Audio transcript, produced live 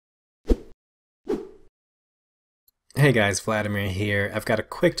Hey guys, Vladimir here. I've got a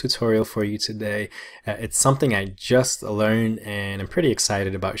quick tutorial for you today. It's something I just learned and I'm pretty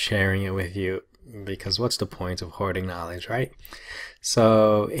excited about sharing it with you because what's the point of hoarding knowledge, right?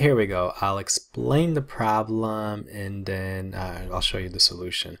 So here we go. I'll explain the problem and then I'll show you the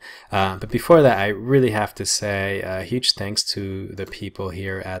solution. But before that, I really have to say a huge thanks to the people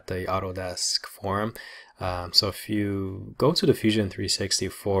here at the Autodesk Forum. So if you go to the Fusion 360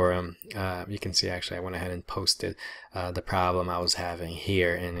 forum, you can see actually I went ahead and posted the problem I was having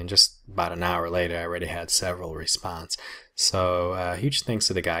here, and in just about an hour later I already had several response. So huge thanks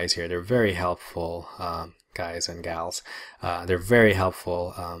to the guys here. They're very helpful, guys and gals. They're very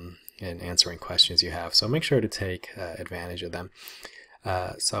helpful in answering questions you have, so make sure to take advantage of them.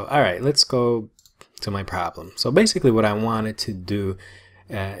 So all right, let's go to my problem. So basically what I wanted to do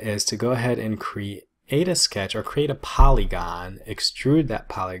is to go ahead and create a sketch or create a polygon, extrude that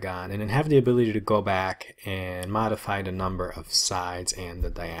polygon, and then have the ability to go back and modify the number of sides and the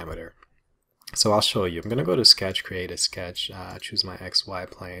diameter. So I'll show you. I'm going to go to Sketch, create a sketch, choose my XY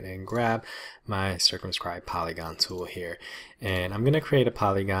plane, and grab my circumscribe polygon tool here. And I'm going to create a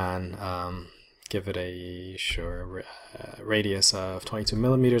polygon, give it a radius of 22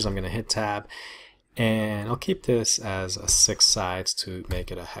 millimeters. I'm going to hit Tab. And I'll keep this as a 6 sides to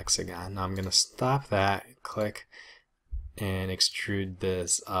make it a hexagon. Now I'm going to stop that, click, and extrude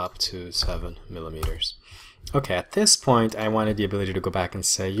this up to 7 millimeters. Okay, at this point I wanted the ability to go back and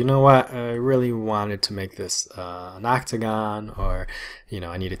say, you know what, I really wanted to make this an octagon, or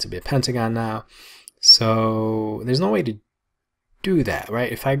I need it to be a pentagon now. So there's no way to do that,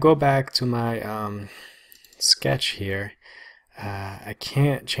 right? If I go back to my sketch here, I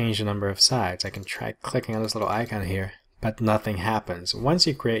can't change the number of sides. I can try clicking on this little icon here, but nothing happens. Once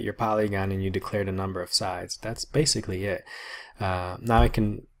you create your polygon and you declare the number of sides, that's basically it. Now I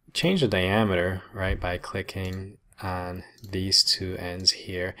can change the diameter, right, by clicking on these two ends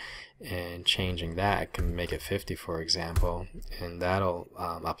here and changing that. I can make it 50, for example, and that'll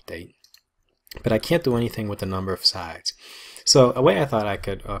update. But I can't do anything with the number of sides. So a way I thought I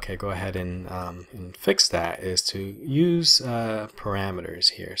could, go ahead and fix that is to use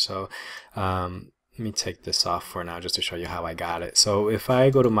parameters here. So let me take this off for now just to show you how I got it. So if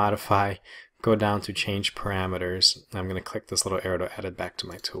I go to modify, go down to change parameters, I'm going to click this little arrow to add it back to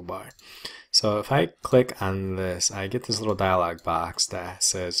my toolbar. So if I click on this, I get this little dialog box that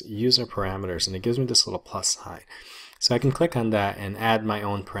says user parameters, and it gives me this little plus sign. So I can click on that and add my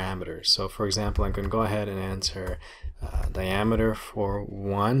own parameters. So for example, I'm going to go ahead and enter diameter for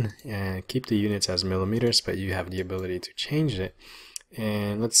 1 and keep the units as millimeters, but you have the ability to change it.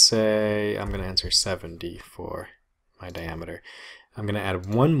 And let's say I'm going to enter 70 for my diameter. I'm going to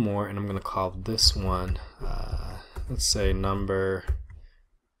add one more, and I'm going to call this one, let's say number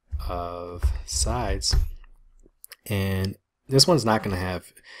of sides. And this one's not going to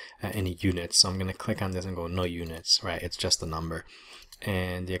have any units, so I'm going to click on this and go no units, right? It's just a number.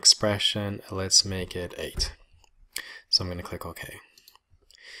 And the expression, let's make it 8. So I'm going to click OK.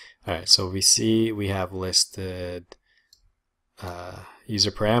 Alright, so we see we have listed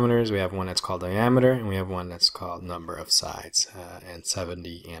user parameters. We have one that's called diameter, and we have one that's called number of sides, and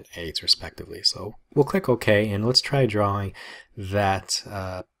 70 and 8 respectively. So we'll click OK, and let's try drawing that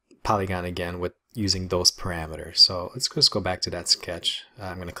polygon again with using those parameters. So let's just go back to that sketch.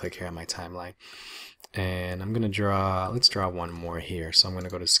 I'm going to click here on my timeline, and I'm going to draw, let's draw one more here. So I'm going to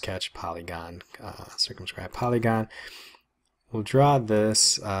go to Sketch, Polygon, circumscribe polygon. We'll draw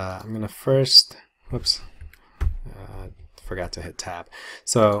this. I'm going to first, whoops, forgot to hit Tab.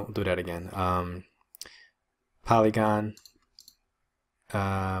 So we'll do that again. Polygon.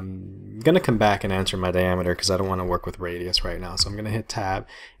 I'm going to come back and enter my diameter because I don't want to work with radius right now. So I'm going to hit Tab,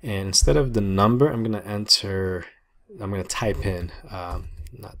 and instead of the number, I'm going to type in,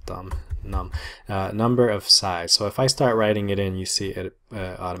 number of sides. So if I start writing it in, you see it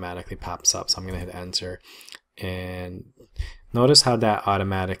automatically pops up. So I'm going to hit Enter, and notice how that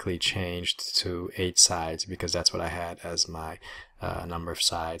automatically changed to 8 sides because that's what I had as my number of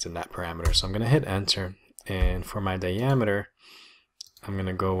sides in that parameter. So I'm going to hit Enter, and for my diameter, I'm going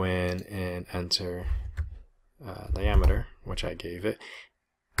to go in and enter diameter, which I gave it,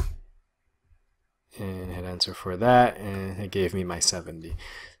 and hit Enter for that, and it gave me my 70.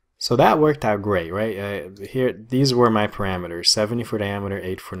 So that worked out great, right? Here, these were my parameters: 70 for diameter,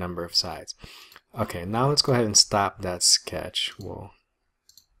 8 for number of sides. Okay, now let's go ahead and stop that sketch. We'll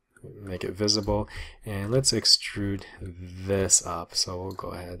make it visible, and let's extrude this up. So we'll go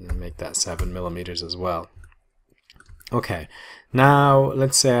ahead and make that 7 millimeters as well. Okay, now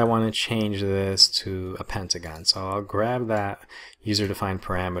let's say I want to change this to a pentagon. So I'll grab that user-defined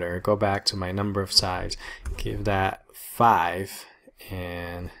parameter, go back to my number of sides, give that 5,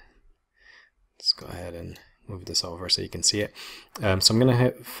 and let's go ahead and move this over so you can see it. So I'm going to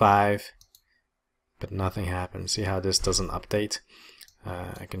hit 5, but nothing happens. See how this doesn't update?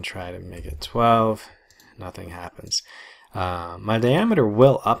 I can try to make it 12, nothing happens. My diameter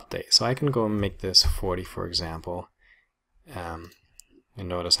will update, so I can go and make this 40, for example. And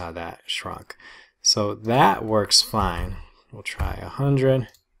notice how that shrunk. So that works fine. We'll try 100.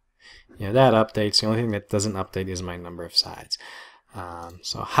 Yeah, that updates. The only thing that doesn't update is my number of sides.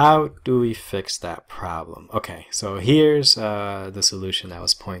 So how do we fix that problem? Okay, so here's the solution that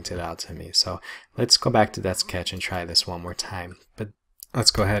was pointed out to me. So let's go back to that sketch and try this one more time. But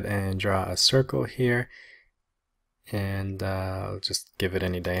let's go ahead and draw a circle here. And I'll just give it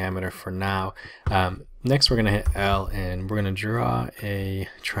any diameter for now. Next we're going to hit L and we're going to draw a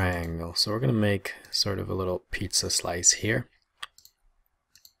triangle. So we're going to make sort of a little pizza slice here.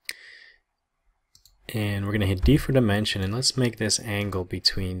 And we're going to hit D for dimension, and let's make this angle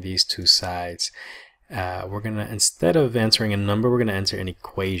between these two sides. We're going to, instead of entering a number, we're going to enter an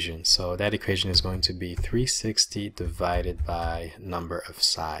equation. So that equation is going to be 360 divided by number of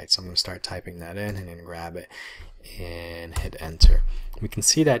sides. So I'm going to start typing that in and then grab it and hit enter. We can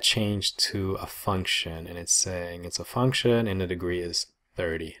see that changed to a function, and it's saying it's a function and the degree is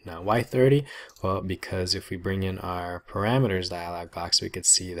 30. Now why 30? Well, because if we bring in our parameters dialog box, we could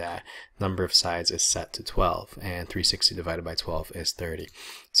see that number of sides is set to 12 and 360 divided by 12 is 30.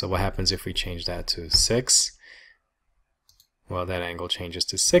 So what happens if we change that to 6? Well, that angle changes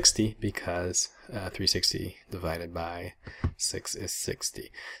to 60 because 360 divided by 6 is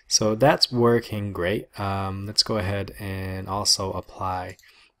 60. So that's working great. Let's go ahead and also apply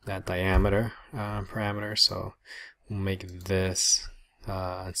that diameter parameter. So we'll make this,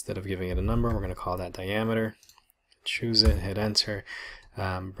 instead of giving it a number, we're going to call that diameter. Choose it, hit enter,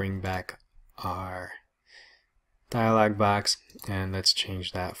 bring back our dialog box, and let's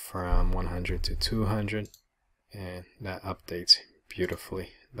change that from 100 to 200. And that updates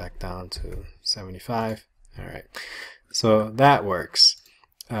beautifully back down to 75. Alright, so that works.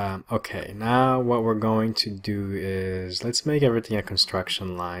 Okay, now what we're going to do is let's make everything a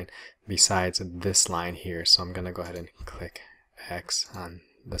construction line besides this line here. So I'm going to go ahead and click X on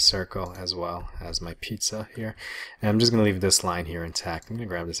the circle as well as my pizza here. And I'm just going to leave this line here intact. I'm going to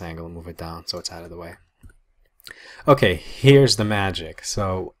grab this angle and move it down so it's out of the way. Okay, here's the magic.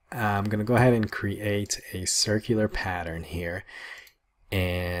 So I'm going to go ahead and create a circular pattern here,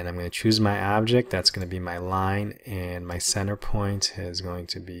 and I'm going to choose my object. That's going to be my line, and my center point is going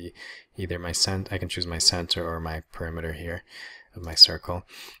to be either my I can choose my center or my perimeter here of my circle.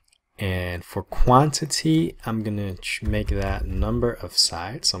 And for quantity, I'm going to make that number of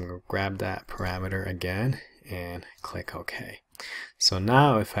sides. So I'm going to grab that parameter again and click OK. So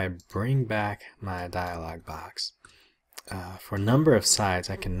now if I bring back my dialog box, for number of sides,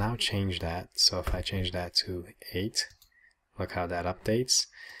 I can now change that. So if I change that to 8, look how that updates.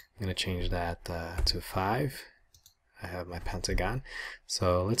 I'm going to change that to 5. I have my pentagon.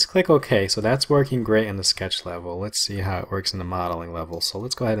 So let's click OK. So that's working great in the sketch level. Let's see how it works in the modeling level. So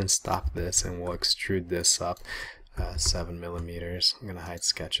let's go ahead and stop this, and we'll extrude this up 7 millimeters. I'm going to hide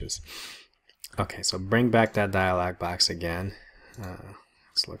sketches. Okay, so bring back that dialog box again.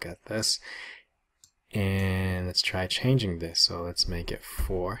 Let's look at this. And let's try changing this. So let's make it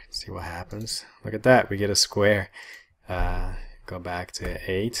 4. See what happens. Look at that. We get a square. Go back to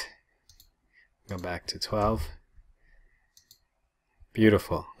 8. Go back to 12.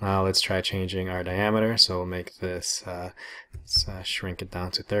 Beautiful. Now let's try changing our diameter. So we'll make this, let's shrink it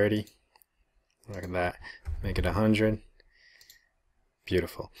down to 30. Look at that. Make it 100.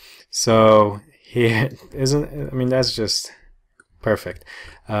 Beautiful. So here isn't, I mean, that's just perfect.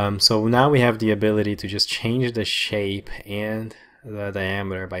 So now we have the ability to just change the shape and the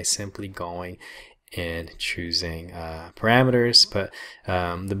diameter by simply going and choosing parameters. But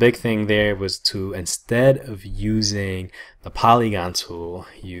the big thing there was to, instead of using the polygon tool,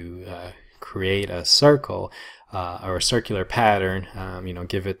 you create a circle or a circular pattern, you know,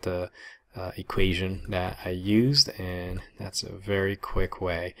 give it the equation that I used, and that's a very quick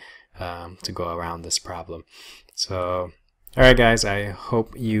way to go around this problem. So alright guys, I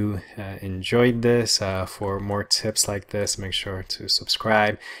hope you enjoyed this. For more tips like this, make sure to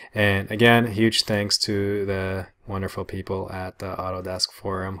subscribe. And again, huge thanks to the wonderful people at the Autodesk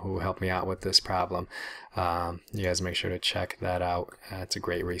Forum who helped me out with this problem. You guys make sure to check that out. It's a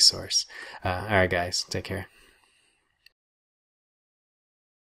great resource. Alright guys, take care.